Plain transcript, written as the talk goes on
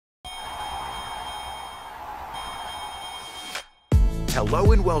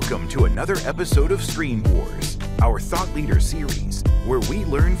Hello and welcome to another episode of Screen Wars, our thought leader series, where we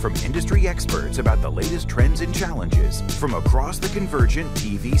learn from industry experts about the latest trends and challenges from across the convergent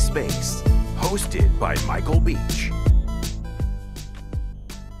TV space. Hosted by Michael Beach.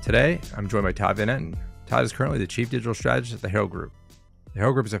 Today, I'm joined by Todd Etten. Todd is currently the Chief Digital Strategist at the Herald Group. The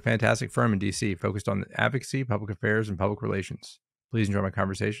Herald Group is a fantastic firm in DC focused on advocacy, public affairs, and public relations. Please enjoy my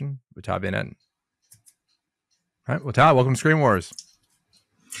conversation with Todd Etten. All right, well, Todd, welcome to Screen Wars.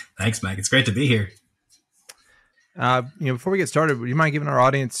 Thanks, Mike. It's great to be here. Before we get started, would you mind giving our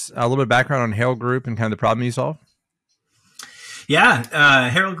audience a little bit of background on Herald Group and kind of the problem you solve? Yeah,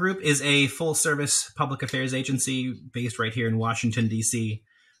 Herald Group is a full-service public affairs agency based right here in Washington, D.C.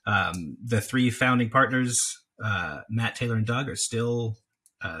 The three founding partners, Matt, Taylor, and Doug, are still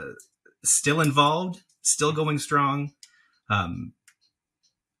involved, still going strong, and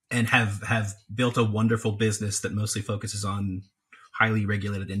have built a wonderful business that mostly focuses on highly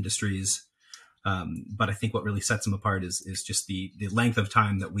regulated industries. But I think what really sets them apart is just the length of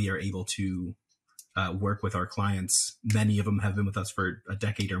time that we are able to work with our clients. Many of them have been with us for a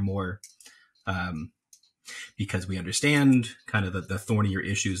decade or more, because we understand kind of the thornier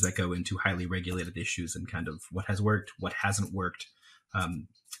issues that go into highly regulated issues and kind of what has worked, what hasn't worked. And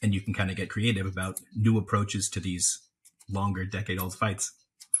you can kind of get creative about new approaches to these longer decade-old fights.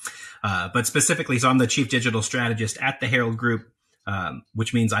 But specifically, so I'm the Chief Digital Strategist at the Herald Group,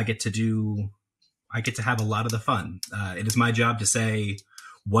 which means I get to have a lot of the fun. It is my job to say,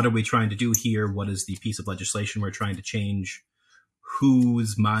 what are we trying to do here? What is the piece of legislation we're trying to change?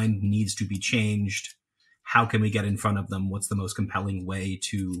 Whose mind needs to be changed? How can we get in front of them? What's the most compelling way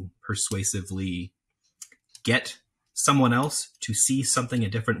to persuasively get someone else to see something a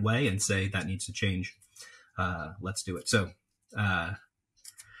different way and say that needs to change? Let's do it. So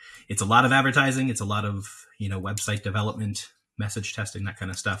it's a lot of advertising. It's a lot of, website development, message testing, that kind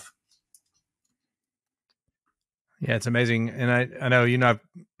of stuff. Yeah, it's amazing. And I know, I've,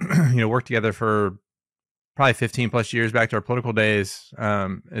 worked together for probably 15 plus years back to our political days.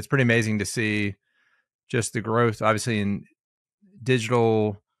 It's pretty amazing to see just the growth, obviously, in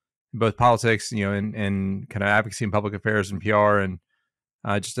digital, both politics, and kind of advocacy and public affairs and PR. And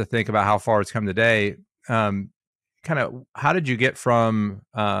just to think about how far it's come today, kind of how did you get from,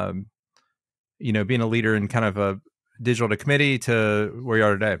 being a leader in kind of a digital to committee to where you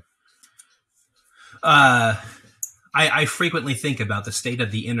are today? I frequently think about the state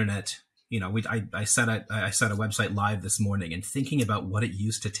of the internet. I set a website live this morning, and thinking about what it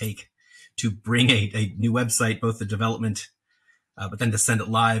used to take to bring a new website, both the development, but then to send it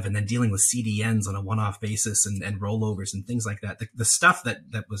live, and then dealing with CDNs on a one-off basis and rollovers and things like that. The stuff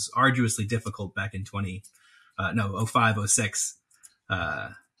that was arduously difficult back in 05, 06.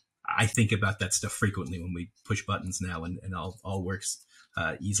 I think about that stuff frequently when we push buttons now, and all works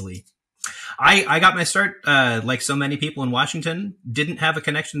easily. I got my start, like so many people in Washington, didn't have a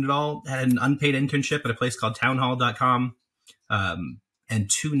connection at all, had an unpaid internship at a place called townhall.com, and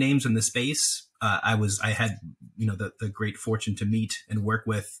two names in the space. I had, the great fortune to meet and work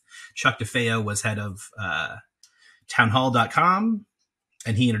with. Chuck DeFeo was head of townhall.com,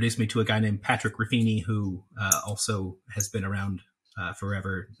 and he introduced me to a guy named Patrick Ruffini, who also has been around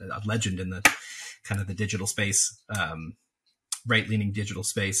forever, a legend in the kind of the digital space, right-leaning digital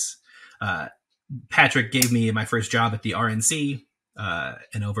space. Patrick gave me my first job at the RNC,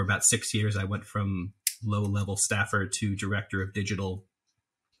 and over about 6 years, I went from low-level staffer to director of digital,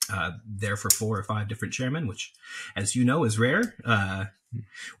 there for 4 or 5 different chairmen, which, as you know, is rare.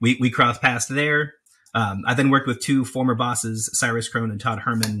 We crossed paths there. I then worked with 2 former bosses, Cyrus Crone and Todd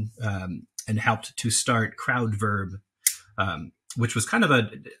Herman, and helped to start CrowdVerb, which was kind of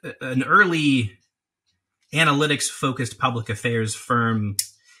an early analytics-focused public affairs firm.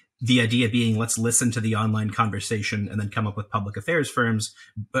 The idea being, let's listen to the online conversation and then come up with public affairs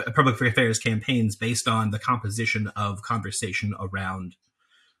campaigns based on the composition of conversation around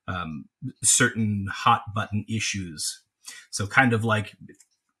certain hot button issues. So kind of like,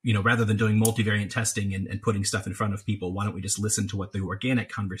 rather than doing multivariate testing and putting stuff in front of people, why don't we just listen to what the organic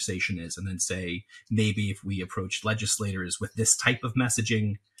conversation is and then say, maybe if we approach legislators with this type of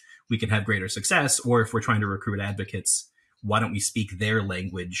messaging, we can have greater success. Or if we're trying to recruit advocates, why don't we speak their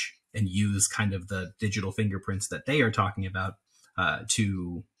language and use kind of the digital fingerprints that they are talking about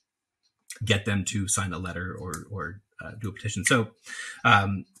to get them to sign a letter or do a petition. So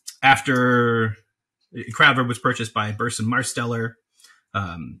after CrowdVerb was purchased by Burson Marsteller,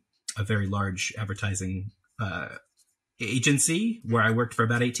 a very large advertising agency where I worked for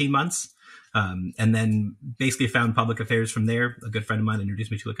about 18 months, and then basically found public affairs from there. A good friend of mine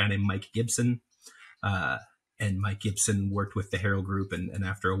introduced me to a guy named Mike Gibson. and Mike Gibson worked with the Herald Group, and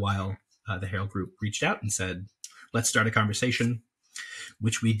after a while, the Herald Group reached out and said, let's start a conversation,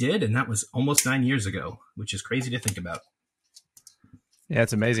 which we did, and that was almost 9 years ago, which is crazy to think about. Yeah,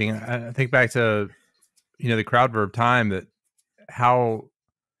 it's amazing. I think back to, the CrowdVerb time, that how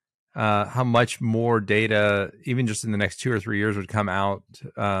much more data, even just in the next 2 or 3 years, would come out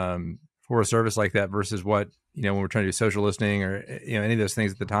for a service like that versus what, when we're trying to do social listening or, any of those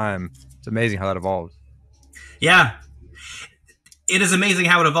things at the time. It's amazing how that evolved. Yeah, it is amazing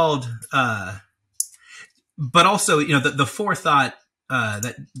how it evolved. But also, the forethought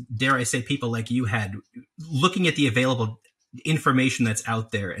that, dare I say, people like you had, looking at the available information that's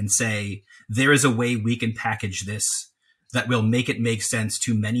out there and say, there is a way we can package this that will make it make sense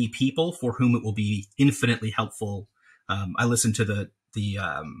to many people for whom it will be infinitely helpful. I listened to the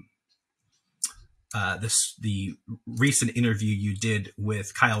recent interview you did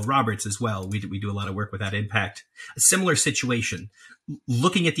with Kyle Roberts as well. We do a lot of work with that Impact. A similar situation,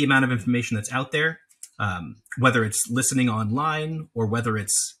 looking at the amount of information that's out there, whether it's listening online or whether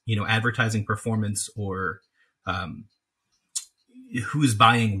it's, advertising performance or who's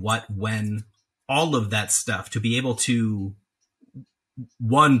buying what, when, all of that stuff, to be able to,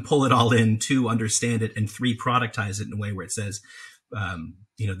 1, pull it all in, 2, understand it, and 3, productize it in a way where it says,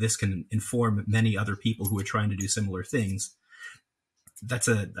 this can inform many other people who are trying to do similar things. That's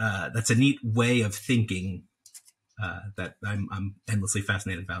a neat way of thinking that I'm endlessly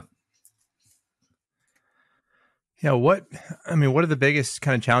fascinated about. Yeah, what are the biggest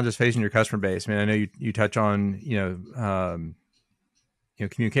kind of challenges facing your customer base? I know you touch on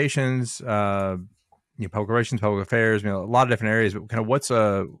communications, public relations, public affairs, a lot of different areas. But kind of what's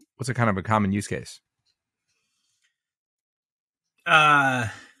a kind of a common use case?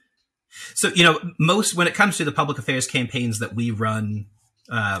 So, most, when it comes to the public affairs campaigns that we run,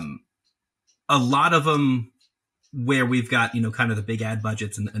 a lot of them where we've got, kind of the big ad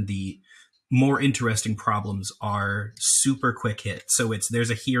budgets and the more interesting problems are super quick hit. So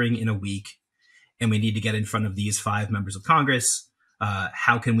there's a hearing in a week and we need to get in front of these 5 members of Congress.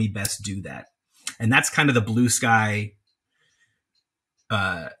 How can we best do that? And that's kind of the blue sky.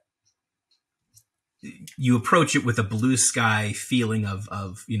 You approach it with a blue sky feeling of,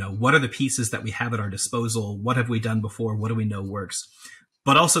 what are the pieces that we have at our disposal? What have we done before? What do we know works?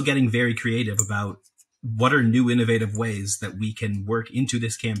 But also getting very creative about what are new innovative ways that we can work into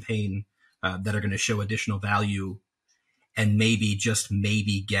this campaign that are going to show additional value and maybe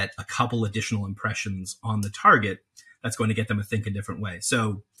get a couple additional impressions on the target that's going to get them to think a different way.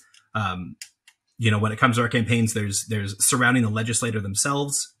 So, when it comes to our campaigns, there's surrounding the legislator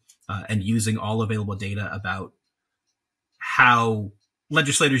themselves and using all available data about how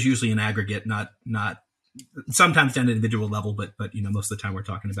legislators, usually in aggregate, not sometimes down to individual level, but most of the time we're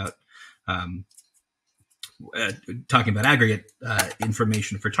talking about aggregate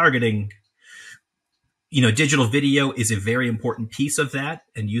information for targeting. Digital video is a very important piece of that,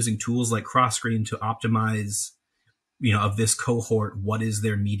 and using tools like Cross-Screen to optimize, of this cohort, what is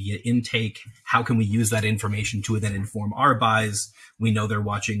their media intake? How can we use that information to then inform our buys? We know they're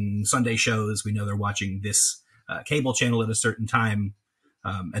watching Sunday shows. We know they're watching this cable channel at a certain time.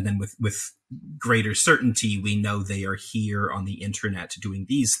 And then with greater certainty, we know they are here on the internet doing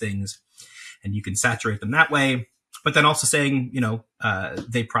these things, and you can saturate them that way. But then also saying,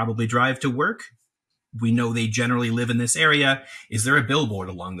 they probably drive to work. We know they generally live in this area. Is there a billboard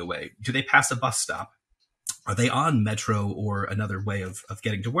along the way? Do they pass a bus stop? Are they on Metro or another way of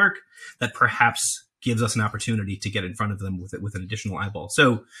getting to work that perhaps gives us an opportunity to get in front of them with an additional eyeball?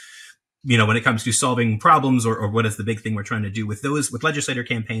 So, when it comes to solving problems or what is the big thing we're trying to do with legislator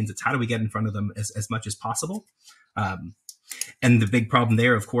campaigns, it's how do we get in front of them as much as possible? And the big problem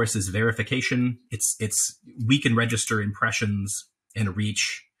there, of course, is verification. We can register impressions and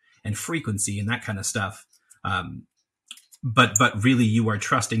reach and frequency and that kind of stuff. But really you are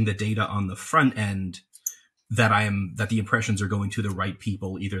trusting the data on the front end that the impressions are going to the right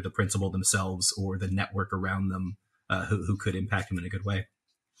people, either the principal themselves or the network around them, who could impact them in a good way.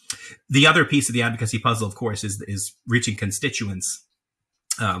 The other piece of the advocacy puzzle, of course, is reaching constituents,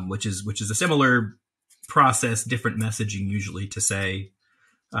 which is a similar process, different messaging usually, to say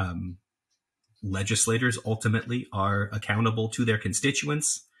legislators ultimately are accountable to their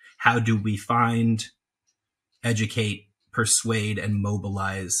constituents. How do we find, educate, persuade, and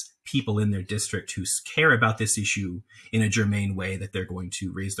mobilize people in their district who care about this issue in a germane way that they're going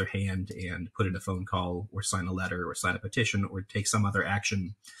to raise their hand and put in a phone call or sign a letter or sign a petition or take some other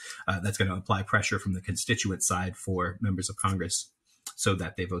action that's going to apply pressure from the constituent side for members of Congress so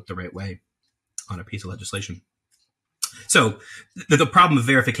that they vote the right way on a piece of legislation. So the problem of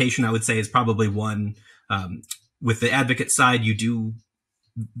verification, I would say, is probably one. With the advocate side,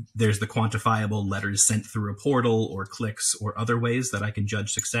 there's the quantifiable letters sent through a portal or clicks or other ways that I can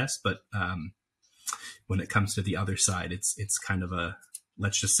judge success. But when it comes to the other side, it's kind of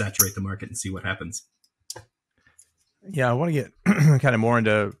let's just saturate the market and see what happens. Yeah, I want to get kind of more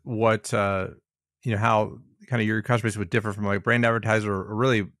into what, how kind of your customer base would differ from like brand advertiser, or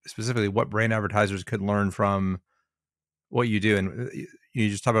really specifically what brand advertisers could learn from what you do. And you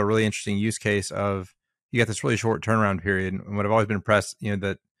just talk about a really interesting use case of, you got this really short turnaround period. And what I've always been impressed,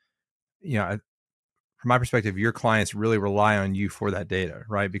 that, from my perspective, your clients really rely on you for that data,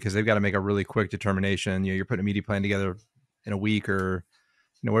 right? Because they've got to make a really quick determination. You're putting a media plan together in a week, or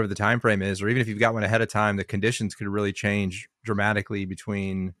whatever the time frame is, or even if you've got one ahead of time, the conditions could really change dramatically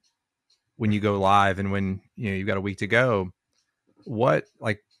between when you go live and when you've got a week to go. What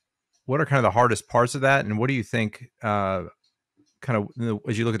are kind of the hardest parts of that, and what do you think kind of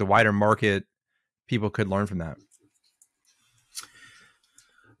as you look at the wider market, people could learn from that?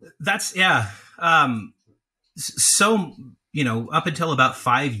 That's so up until about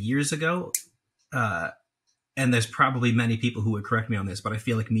 5 years ago, and there's probably many people who would correct me on this, but I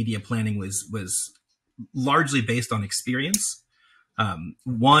feel like media planning was largely based on experience.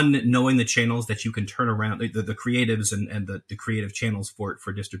 One, knowing the channels that you can turn around, the creatives and the creative channels for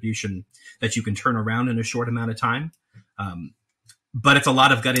distribution that you can turn around in a short amount of time. But it's a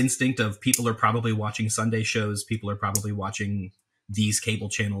lot of gut instinct of, people are probably watching Sunday shows. People are probably watching these cable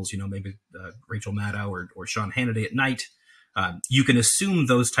channels, maybe Rachel Maddow or Sean Hannity at night. You can assume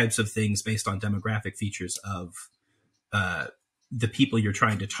those types of things based on demographic features of the people you're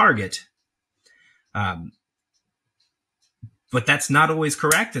trying to target. But that's not always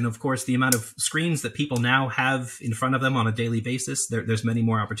correct. And of course, the amount of screens that people now have in front of them on a daily basis, there's many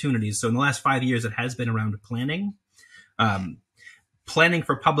more opportunities. So in the last 5 years, it has been around planning. Planning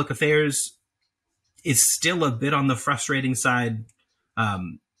for public affairs is still a bit on the frustrating side. I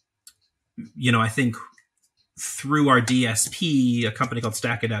think through our DSP, a company called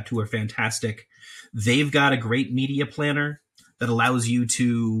Stack Adapt, who are fantastic, they've got a great media planner that allows you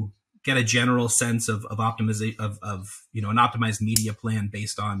to get a general sense of optimization of an optimized media plan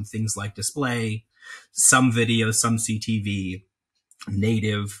based on things like display, some video, some CTV,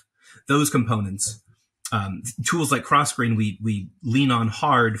 native, those components. Tools like Crosscreen, we lean on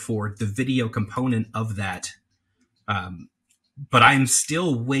hard for the video component of that. But I'm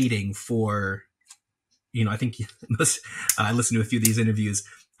still waiting for, I think I listened to a few of these interviews.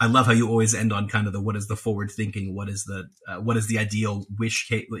 I love how you always end on kind of what is the forward thinking, what is the ideal wish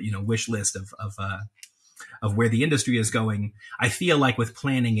list of where the industry is going. I feel like with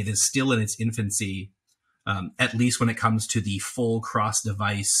planning, it is still in its infancy, at least when it comes to the full cross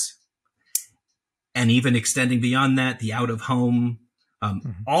device, and even extending beyond that, the out of home,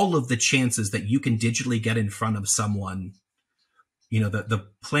 all of the chances that you can digitally get in front of someone, the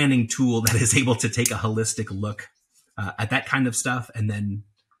planning tool that is able to take a holistic look at that kind of stuff, and then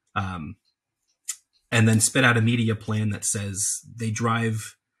spit out a media plan that says they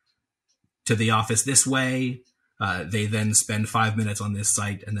drive to the office this way, they then spend 5 minutes on this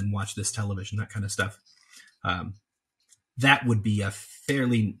site and then watch this television, that kind of stuff. That would be a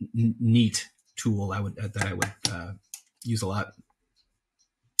fairly neat tool that I would use a lot.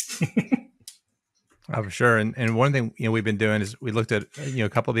 Oh, for sure. And one thing we've been doing is we looked at a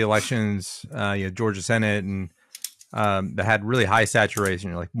couple of the elections, Georgia Senate, and that had really high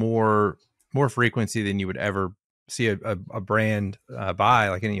saturation, like more frequency than you would ever see a brand buy,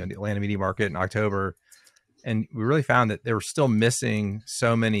 like in the Atlanta media market in October. And we really found that they were still missing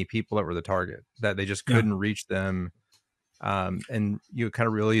so many people that were the target, that they just couldn't reach them. And you kind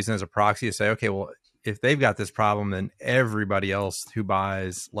of really use it as a proxy to say, okay, well, if they've got this problem, then everybody else who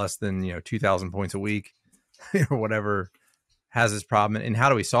buys less than 2,000 points a week or whatever has this problem. And how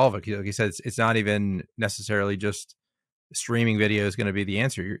do we solve it? Like you said, it's not even necessarily just streaming video is going to be the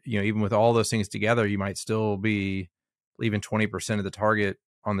answer. Even with all those things together, you might still be leaving 20% of the target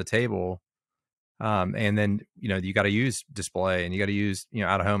on the table. And then, you got to use display, and you got to use,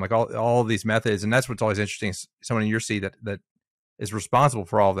 out of home, like all of these methods. And that's what's always interesting. Someone in your seat that is responsible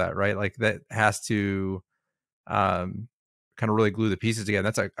for all of that, right? Like that has to kind of really glue the pieces together.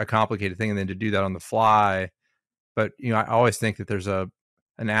 That's a complicated thing. And then to do that on the fly. But, I always think that there's an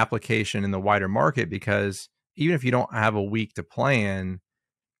application in the wider market, because even if you don't have a week to plan,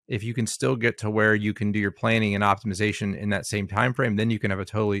 if you can still get to where you can do your planning and optimization in that same time frame, then you can have a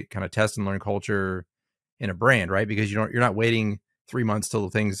totally kind of test and learn culture in a brand, right? Because you're not waiting 3 months till the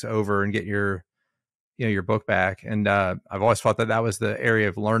thing's over and get your book back. And I've always thought that was the area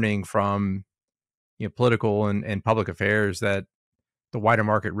of learning from political and public affairs that the wider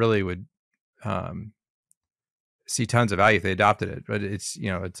market really would see tons of value if they adopted it, but it's,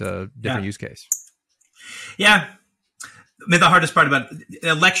 it's a different use case. Yeah. I mean, the hardest part about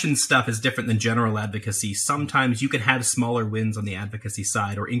election stuff is different than general advocacy. Sometimes you can have smaller wins on the advocacy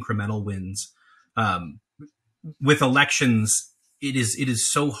side or incremental wins. With elections, it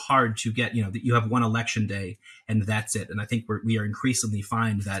is so hard to get, that you have one election day and that's it. And I think we are increasingly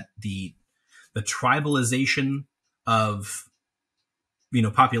find that the tribalization of,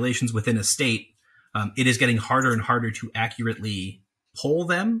 populations within a state, it is getting harder and harder to accurately poll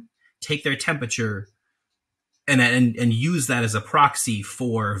them, take their temperature, and use that as a proxy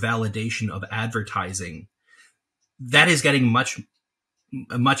for validation of advertising. That is getting much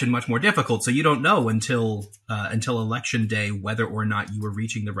more difficult. So you don't know until election day whether or not you were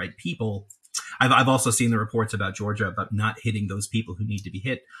reaching the right people. I've also seen the reports about Georgia about not hitting those people who need to be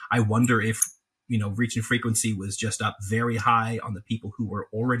hit. I wonder if reach and frequency was just up very high on the people who were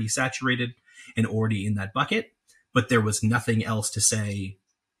already saturated and already in that bucket, but there was nothing else to say,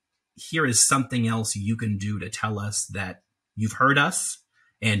 here is something else you can do to tell us that you've heard us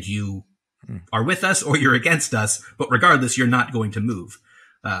and you are with us or you're against us, but regardless, you're not going to move.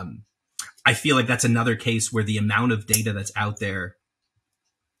 I feel like that's another case where the amount of data that's out there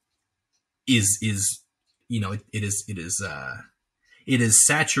is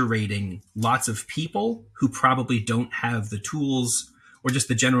saturating lots of people who probably don't have the tools or just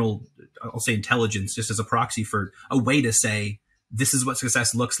the general, I'll say, intelligence, just as a proxy for a way to say, this is what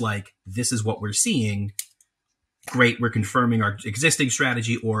success looks like. This is what we're seeing. Great. We're confirming our existing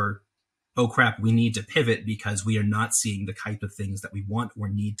strategy, or, oh crap, we need to pivot because we are not seeing the type of things that we want or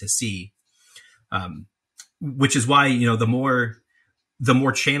need to see. Which is why, the more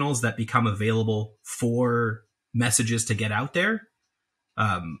channels that become available for messages to get out there,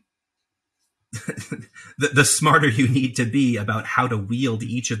 the smarter you need to be about how to wield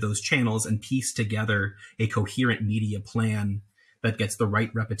each of those channels and piece together a coherent media plan that gets the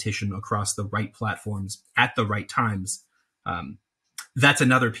right repetition across the right platforms at the right times. That's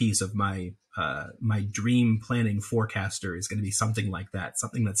another piece of my dream planning forecaster is going to be something like that.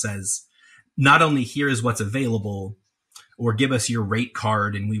 Something that says, not only here is what's available, or give us your rate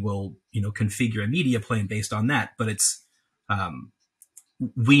card and we will, configure a media plan based on that. But it's,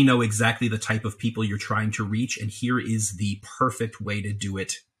 we know exactly the type of people you're trying to reach, and here is the perfect way to do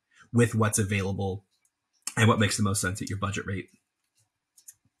it with what's available and what makes the most sense at your budget rate.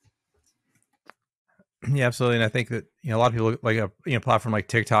 Yeah, absolutely. And I think that, a lot of people like a platform like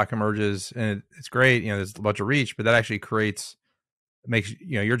TikTok emerges, and it's great. There's a bunch of reach, but that actually makes,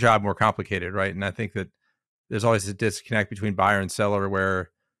 your job more complicated. Right. And I think that there's always a disconnect between buyer and seller, where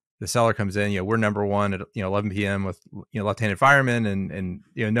the seller comes in, we're number one at 11 p.m. with left-handed firemen, and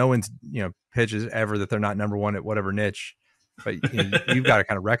no one's pitches ever that they're not number one at whatever niche, but you've got to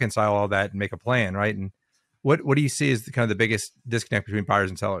kind of reconcile all that and make a plan, right? And what do you see as the biggest disconnect between buyers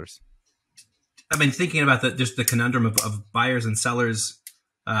and sellers? I've been thinking about just the conundrum of buyers and sellers,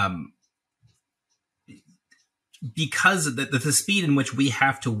 because the speed in which we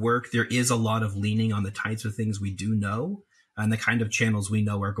have to work, there is a lot of leaning on the types of things we do know and the kind of channels we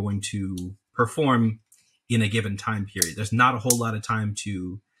know are going to perform in a given time period. There's not a whole lot of time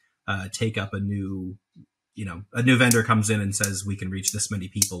to take up a new vendor comes in and says, we can reach this many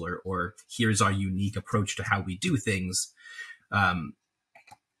people, or here's our unique approach to how we do things.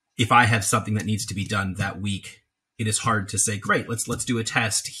 If I have something that needs to be done that week, it is hard to say, great, let's do a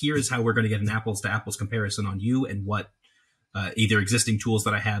test. Here's how we're going to get an apples to apples comparison on you and what either existing tools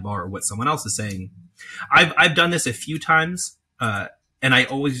that I have are, or what someone else is saying. I've done this a few times, and I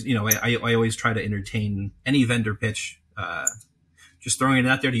always, I always try to entertain any vendor pitch, just throwing it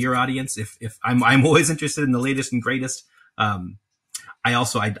out there to your audience. If I'm always interested in the latest and greatest. I'll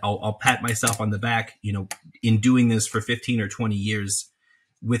pat myself on the back, in doing this for 15 or 20 years.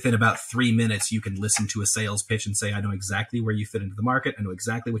 Within about 3 minutes, you can listen to a sales pitch and say, I know exactly where you fit into the market. I know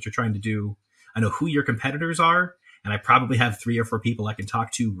exactly what you're trying to do. I know who your competitors are. And I probably have 3 or 4 people I can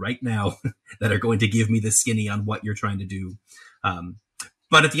talk to right now that are going to give me the skinny on what you're trying to do.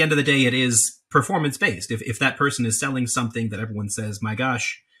 But at the end of the day, it is performance based. If that person is selling something that everyone says, my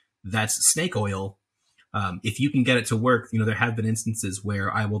gosh, that's snake oil. If you can get it to work, there have been instances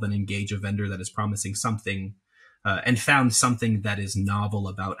where I will then engage a vendor that is promising something and found something that is novel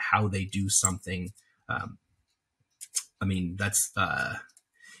about how they do something. I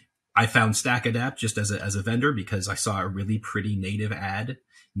found StackAdapt just as a vendor because I saw a really pretty native ad.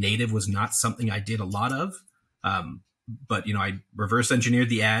 Native was not something I did a lot of, but I reverse engineered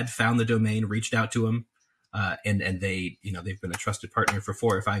the ad, found the domain, reached out to them, and they they've been a trusted partner for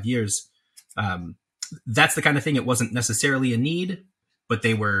 4 or 5 years. That's the kind of thing. It wasn't necessarily a need, but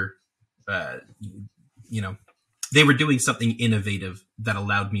they were they were doing something innovative that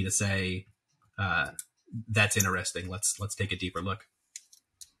allowed me to say, that's interesting. Let's take a deeper look.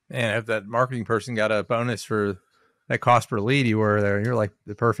 And if that marketing person got a bonus for that cost per lead you were there, you're like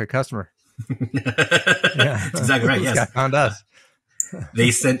the perfect customer. That's exactly right. This Yes. guy found us.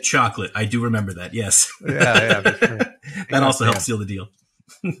 They sent chocolate. I do remember that. Yes. Yeah, for sure. That also helped seal the deal.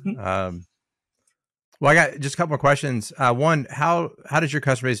 Well, I got just a couple more questions. One, how does your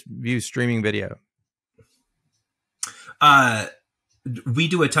customer base view streaming video? We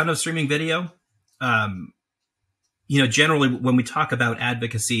do a ton of streaming video. Generally when we talk about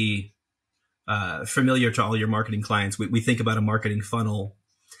advocacy, familiar to all your marketing clients, we think about a marketing funnel.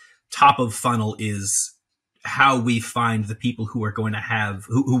 Top of funnel is how we find the people who are going to have,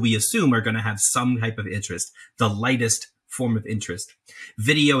 who we assume are going to have some type of interest, the lightest form of interest.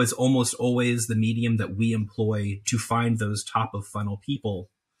 Video is almost always the medium that we employ to find those top of funnel people.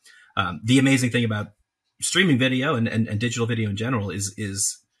 The amazing thing about streaming video and digital video in general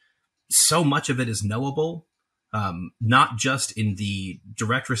is so much of it is knowable, not just in the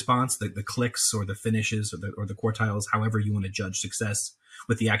direct response, the clicks or the finishes or the quartiles, however you want to judge success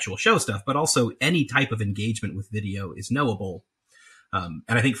with the actual show stuff, but also any type of engagement with video is knowable. And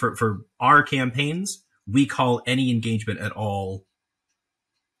I think for our campaigns, we call any engagement at all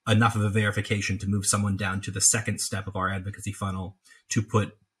enough of a verification to move someone down to the second step of our advocacy funnel to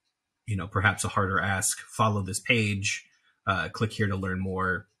put, perhaps a harder ask, follow this page, click here to learn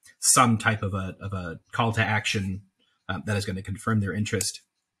more, some type of a call to action that is going to confirm their interest.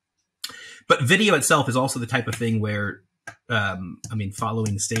 But video itself is also the type of thing where,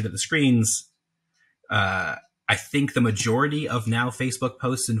 following state of the screens, I think the majority of now Facebook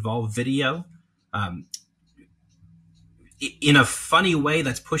posts involve video. In a funny way,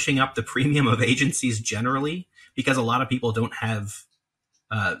 that's pushing up the premium of agencies generally, because a lot of people don't have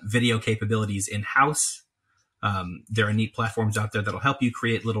video capabilities in-house. There are neat platforms out there that'll help you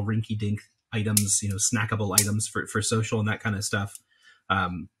create little rinky-dink items, snackable items for social and that kind of stuff.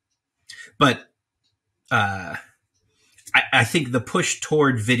 But I think the push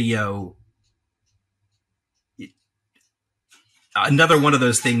toward video, another one of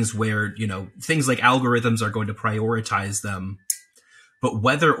those things where, things like algorithms are going to prioritize them, but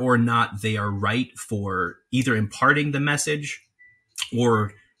whether or not they are right for either imparting the message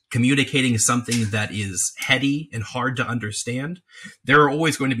or communicating something that is heady and hard to understand, there are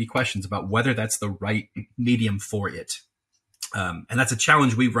always going to be questions about whether that's the right medium for it. And that's a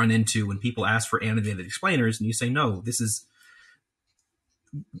challenge we run into when people ask for animated explainers and you say, no,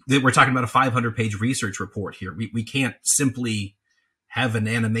 we're talking about a 500-page research report here. We can't simply have an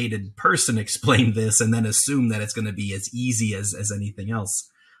animated person explain this and then assume that it's going to be as easy as anything else.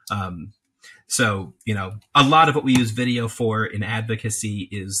 So, a lot of what we use video for in advocacy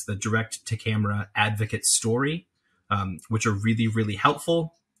is the direct to camera advocate story, which are really, really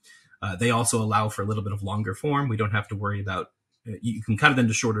helpful. They also allow for a little bit of longer form. We don't have to worry about, you can cut it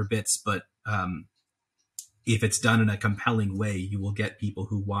into shorter bits, but if it's done in a compelling way, you will get people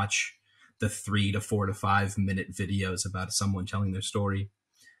who watch the 3 to 4 to 5 minute videos about someone telling their story.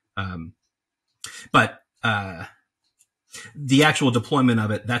 But the actual deployment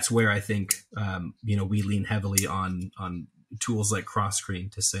of it, that's where I think, we lean heavily on tools like cross screen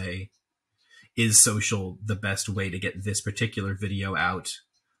to say, is social the best way to get this particular video out?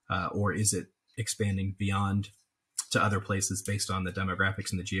 Or is it expanding beyond to other places based on the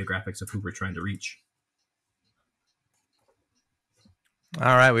demographics and the geographics of who we're trying to reach?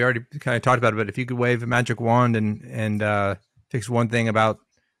 All right. We already kind of talked about it, but if you could wave a magic wand and fix one thing about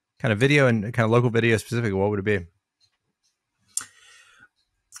kind of video and kind of local video specifically, what would it be?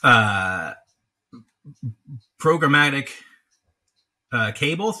 Programmatic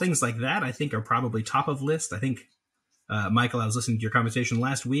cable, things like that, I think are probably top of list. I think, Michael, I was listening to your conversation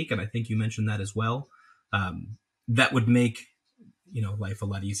last week, and I think you mentioned that as well. That would make, life a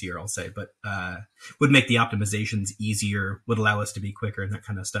lot easier, I'll say, but would make the optimizations easier, would allow us to be quicker and that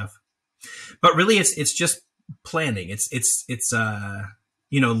kind of stuff. But really, it's just planning. It's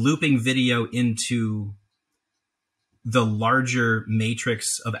looping video into the larger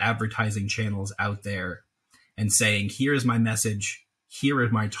matrix of advertising channels out there and saying, here's my message, here are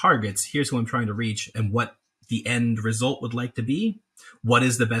my targets, here's who I'm trying to reach, and what the end result would like to be. What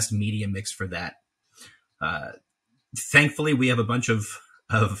is the best media mix for that? Thankfully, we have a bunch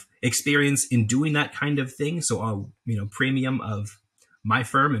of experience in doing that kind of thing. So our premium of my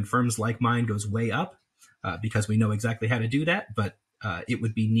firm and firms like mine goes way up because we know exactly how to do that. But it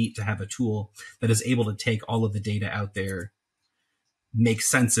would be neat to have a tool that is able to take all of the data out there, make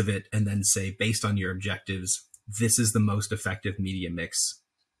sense of it, and then say, based on your objectives, this is the most effective media mix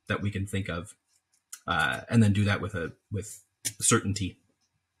that we can think of. and then do that with certainty.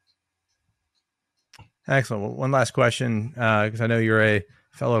 Excellent. Well, one last question, because I know you're a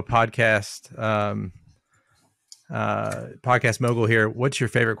fellow podcast mogul here. What's your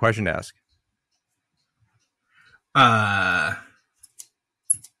favorite question to ask? I'm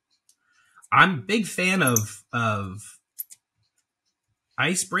a big fan of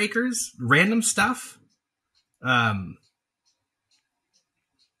icebreakers, random stuff. But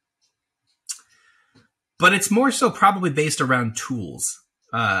it's more so probably based around tools.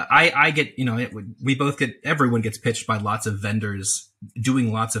 I get, everyone gets pitched by lots of vendors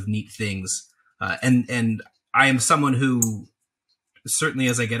doing lots of neat things. And I am someone who, certainly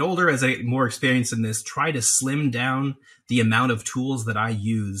as I get older, as I get more experience in this, try to slim down the amount of tools that I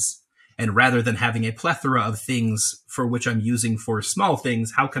use. And rather than having a plethora of things for which I'm using for small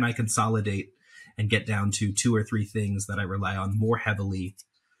things, how can I consolidate and get down to 2 or 3 things that I rely on more heavily?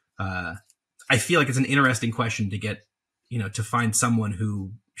 I feel like it's an interesting question to get, to find someone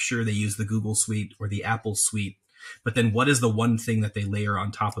who, sure, they use the Google suite or the Apple suite, but then what is the one thing that they layer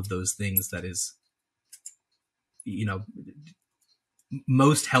on top of those things that is,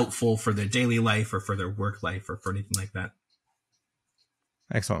 most helpful for their daily life or for their work life or for anything like that.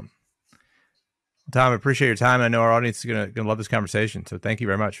 Excellent. Well, Tom, I appreciate your time. I know our audience is going to love this conversation. So thank you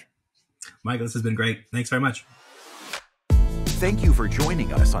very much. Michael, this has been great. Thanks very much. Thank you for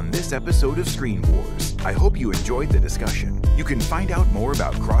joining us on this episode of Screen Wars. I hope you enjoyed the discussion. You can find out more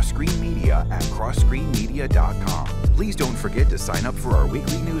about Cross Screen Media at crossscreenmedia.com. Please don't forget to sign up for our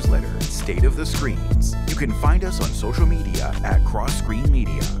weekly newsletter, State of the Screens. You can find us on social media at Cross Screen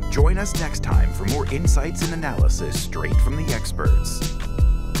Media. Join us next time for more insights and analysis straight from the experts.